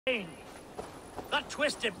That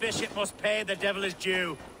twisted bishop must pay the devil his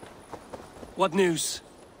due. What news?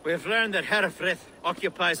 We have learned that Herefrith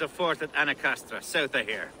occupies a fort at Anecastre, south of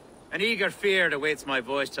here. An eager fear awaits my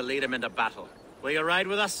voice to lead him into battle. Will you ride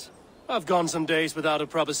with us? I've gone some days without a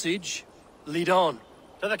proper siege. Lead on.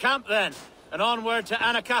 To the camp, then, and onward to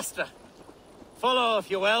Anecastre. Follow, if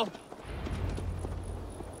you will.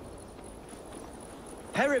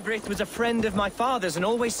 Herefrith was a friend of my father's and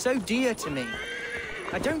always so dear to me.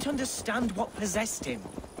 I don't understand what possessed him.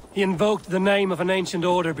 He invoked the name of an ancient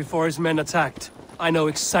order before his men attacked. I know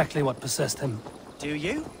exactly what possessed him. Do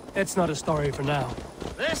you? It's not a story for now.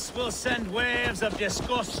 This will send waves of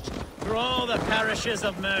disgust through all the parishes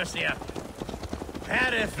of Mercia.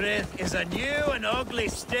 Herefrith is a new and ugly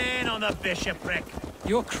stain on the bishopric.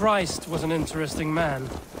 Your Christ was an interesting man,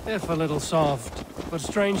 if a little soft. But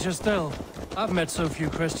stranger still, I've met so few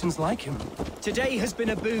Christians like him. Today has been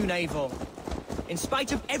a boon, Eivor. In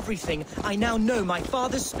spite of everything, I now know my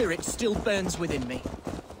father's spirit still burns within me.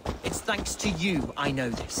 It's thanks to you I know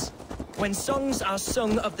this. When songs are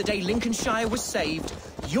sung of the day Lincolnshire was saved,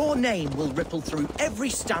 your name will ripple through every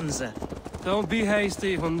stanza. Don't be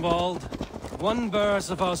hasty, Hunwald. One verse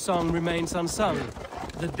of our song remains unsung.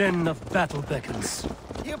 The din of battle beckons.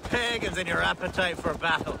 You pagans and your appetite for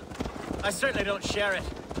battle. I certainly don't share it.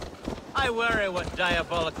 I worry what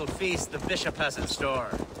diabolical feast the bishop has in store.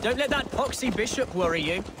 Don't let that poxy bishop worry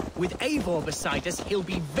you. With Eivor beside us, he'll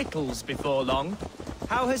be victuals before long.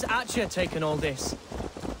 How has Atcha taken all this?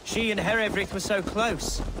 She and Herefrith were so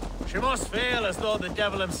close. She must feel as though the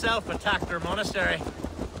devil himself attacked her monastery.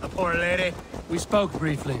 The poor lady. We spoke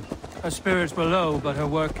briefly. Her spirits were low, but her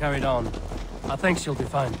work carried on. I think she'll be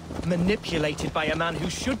fine. Manipulated by a man who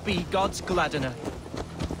should be God's gladdener.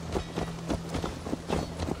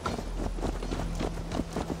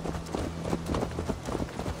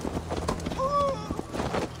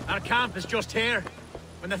 Our camp is just here.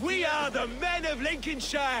 We are the men of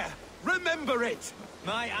Lincolnshire! Remember it!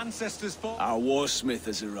 My ancestors fought... Our warsmith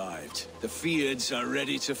has arrived. The Feards are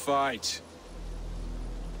ready to fight.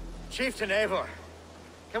 Chieftain Eivor,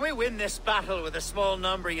 can we win this battle with the small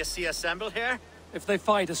number you see assembled here? If they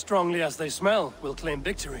fight as strongly as they smell, we'll claim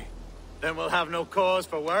victory. Then we'll have no cause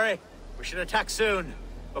for worry. We should attack soon,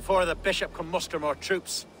 before the bishop can muster more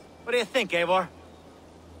troops. What do you think, Eivor?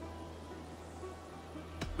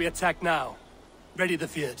 We attack now. Ready the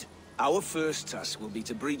Feard. Our first task will be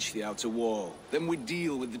to breach the outer wall. Then we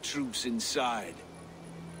deal with the troops inside.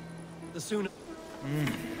 The sooner...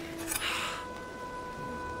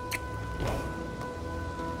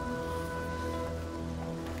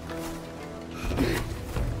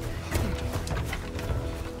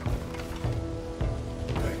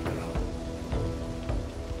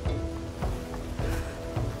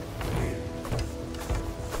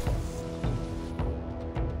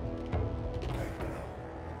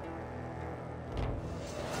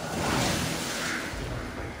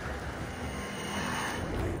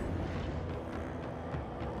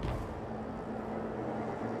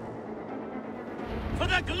 For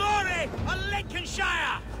the glory of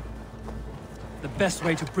Lincolnshire! The best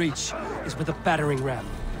way to breach is with a battering ram.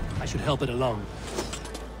 I should help it along.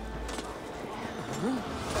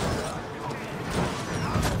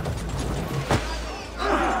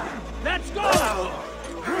 Let's go!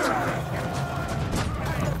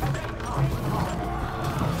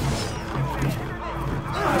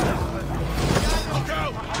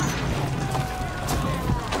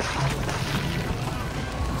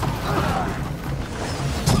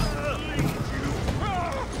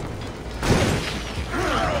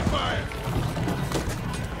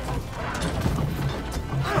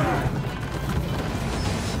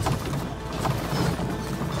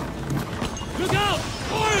 Look out!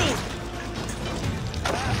 Oil!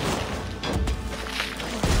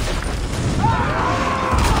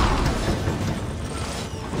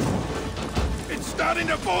 It's starting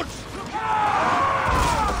to budge!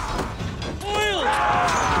 Oil!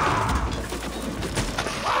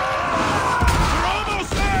 We're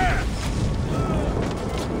almost there!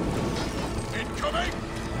 Incoming!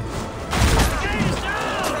 Gaze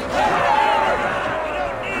down! We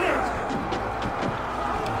don't need it!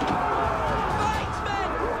 Fight, men!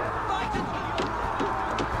 Fight until you...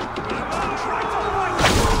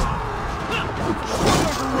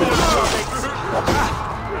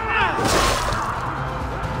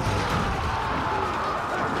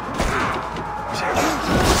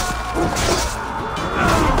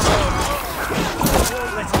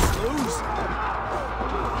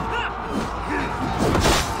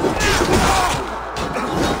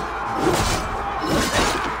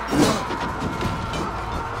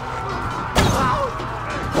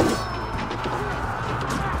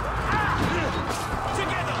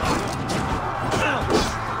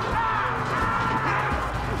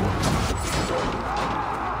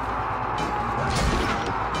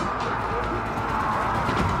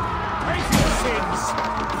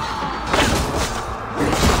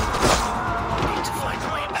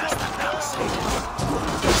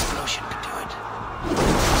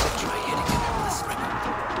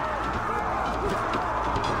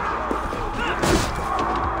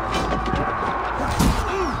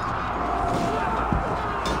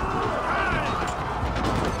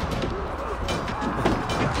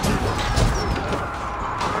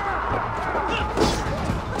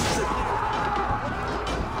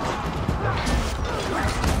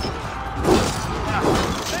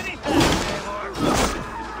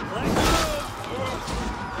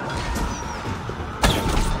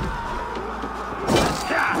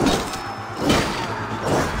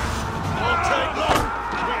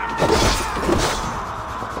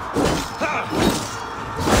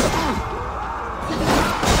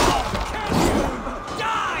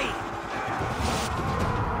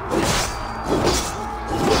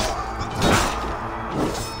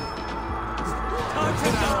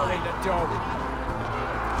 dog.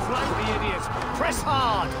 Flank the idiots. Press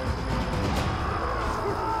hard.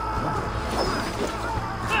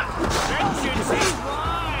 Vengeance is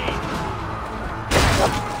mine.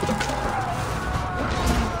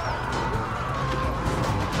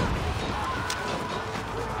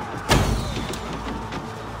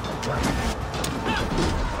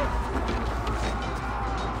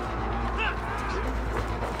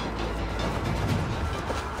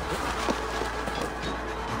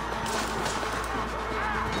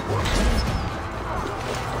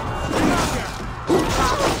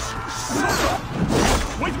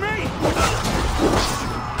 With me!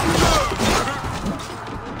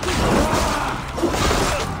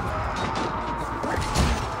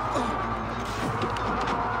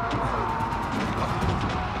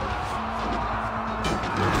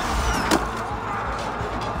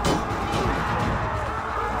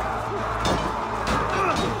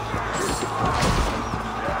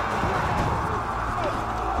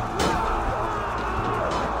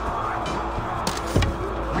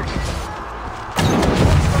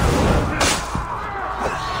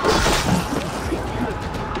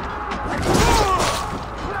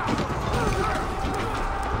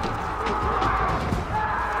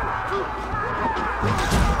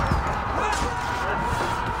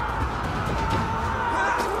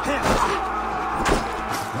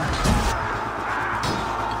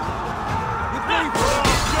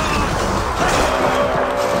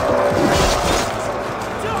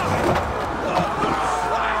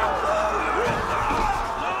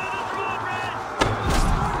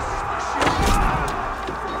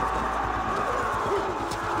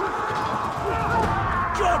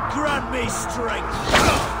 God grant me strength!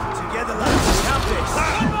 Together, lads, we have this!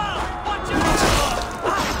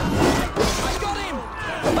 I got him!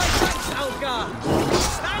 My thanks, Algar!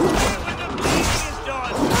 Stand there when the bleeding is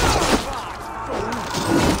done!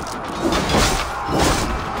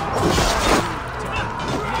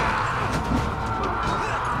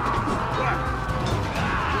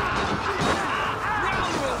 Now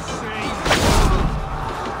we'll see!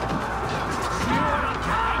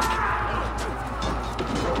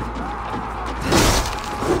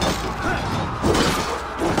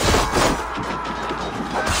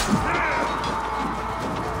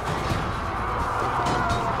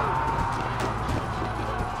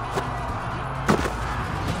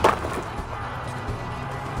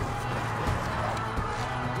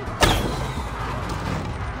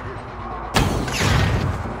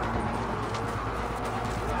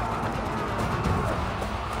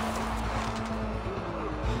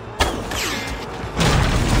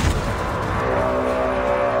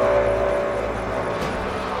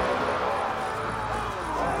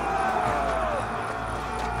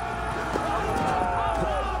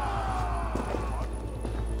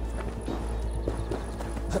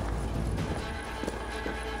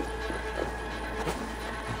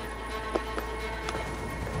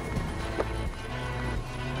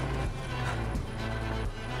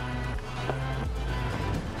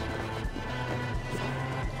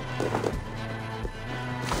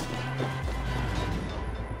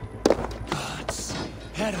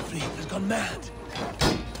 Herefrith has gone mad.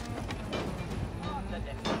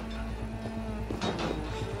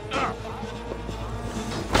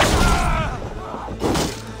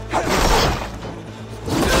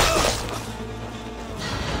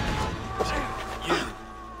 You,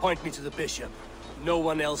 point me to the bishop. No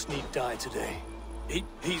one else need die today.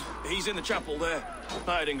 He's in the chapel there,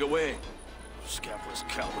 hiding away. Scamperous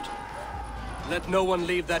coward. Let no one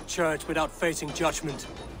leave that church without facing judgment.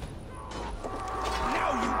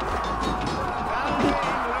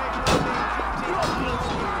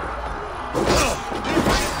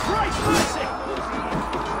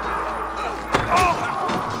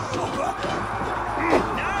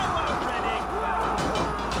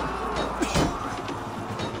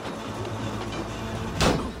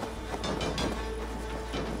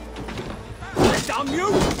 Damn you!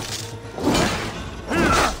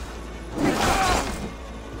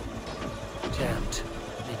 Jammed.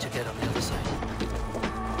 Need to get on the other side.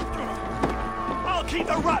 I'll keep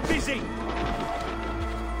the rat busy!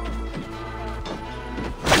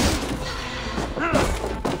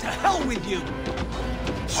 To hell with you!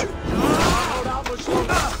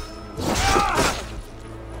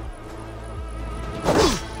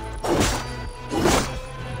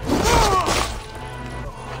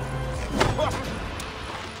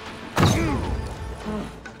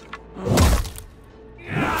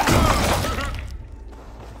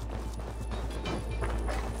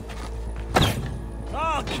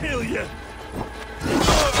 I'll kill you!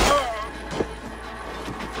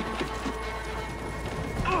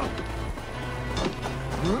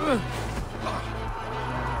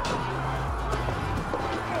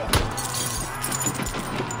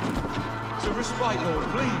 fight, Lord,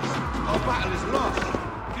 please. Our battle is lost.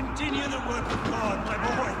 Continue the work of God, my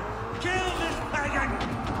boy. Kill this pagan!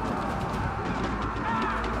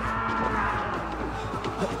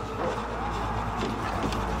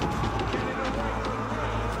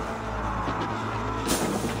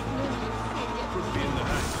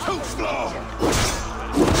 Too slow!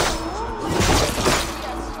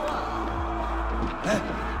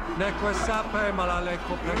 Neque sape malale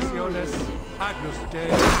complexiones, agnus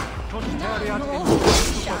Dei, conteriat in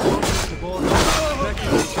laborus,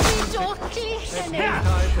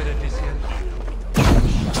 esmentae benedicient.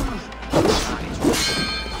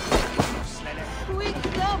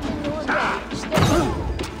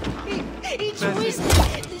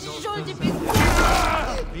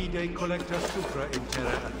 Vide collecta supra in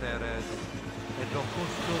terra atheres, et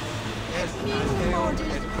locustus est aeon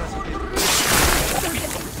et praspit.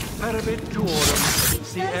 Pervit tuorum,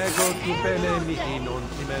 si ego tu bene mihi non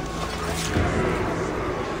timent.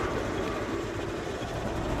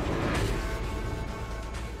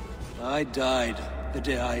 I died the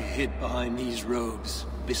day I hid behind these robes,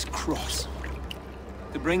 this cross.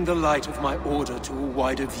 To bring the light of my order to a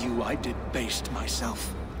wider view, I debased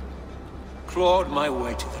myself. Clawed my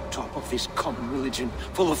way to the top of this common religion,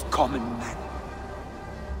 full of common men.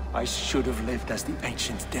 I should have lived as the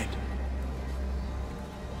ancient dead.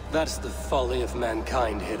 That's the folly of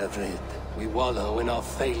mankind, Herefrith. We wallow in our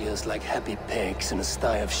failures like happy pigs in a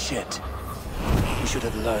sty of shit. We should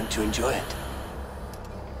have learned to enjoy it.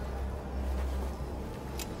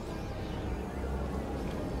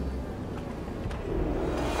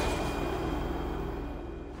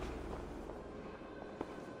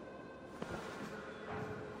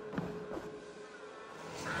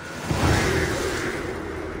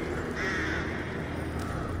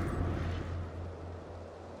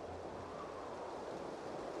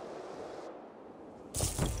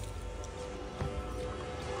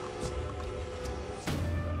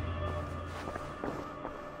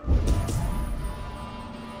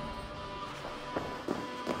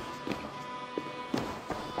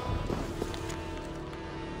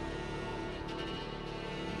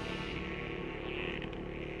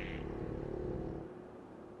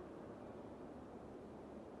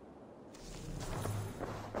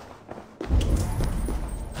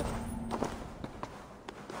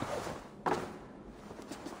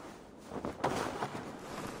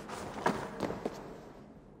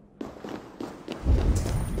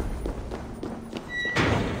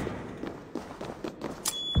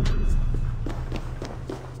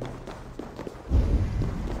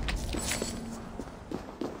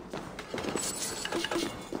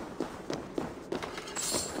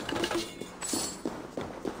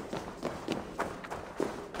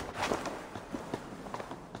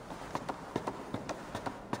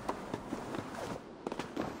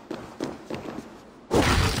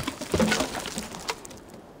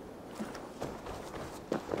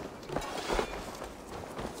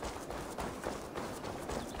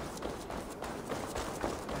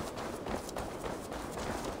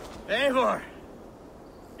 Eivor!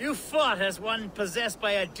 You fought as one possessed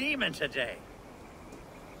by a demon today.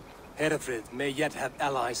 Herefrith may yet have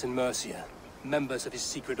allies in Mercia, members of his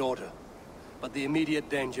secret order. But the immediate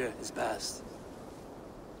danger is past.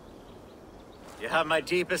 You have my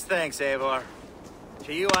deepest thanks, Eivor.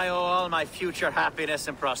 To you I owe all my future happiness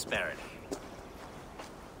and prosperity.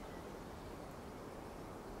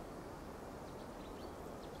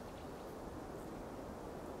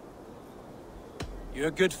 You're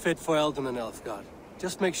a good fit for Eldon, Elfgard.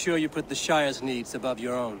 Just make sure you put the Shire's needs above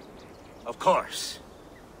your own. Of course.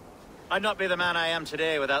 I'd not be the man I am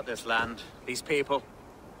today without this land, these people.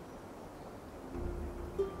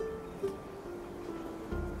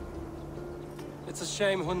 It's a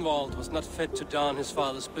shame Hunwald was not fit to don his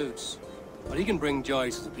father's boots. But he can bring joy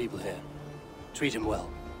to the people here. Treat him well.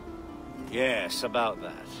 Yes, about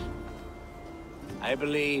that. I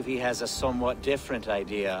believe he has a somewhat different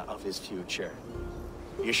idea of his future.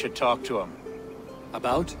 You should talk to him.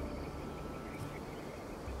 About?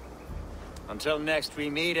 Until next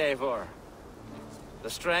we meet, Eivor. The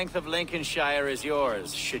strength of Lincolnshire is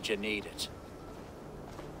yours, should you need it.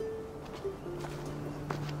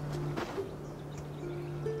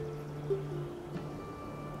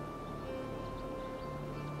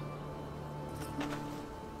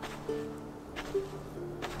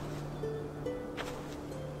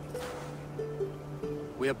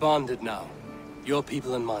 We are bonded now. Your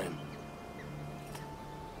people and mine.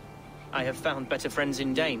 I have found better friends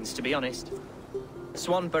in Danes, to be honest.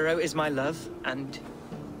 Swanborough is my love, and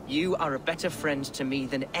you are a better friend to me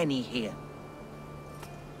than any here.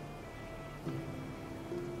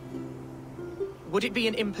 Would it be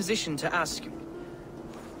an imposition to ask,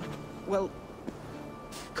 Well,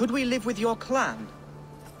 could we live with your clan?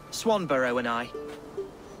 Swanborough and I.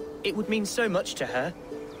 It would mean so much to her.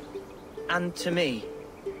 And to me.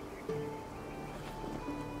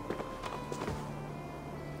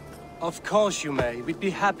 Of course you may. We'd be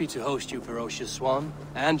happy to host you, ferocious Swan.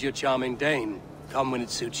 And your charming Dane. Come when it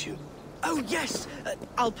suits you. Oh, yes!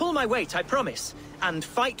 I'll pull my weight, I promise. And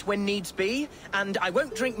fight when needs be, and I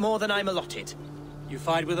won't drink more than I'm allotted. You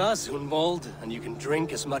fight with us, Hunwald, and you can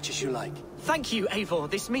drink as much as you like. Thank you, Eivor.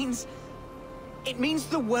 This means... it means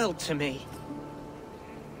the world to me.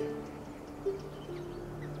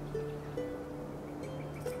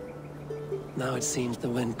 Now it seems the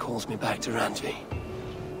wind calls me back to Randvi.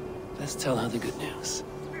 Let's tell her the good news.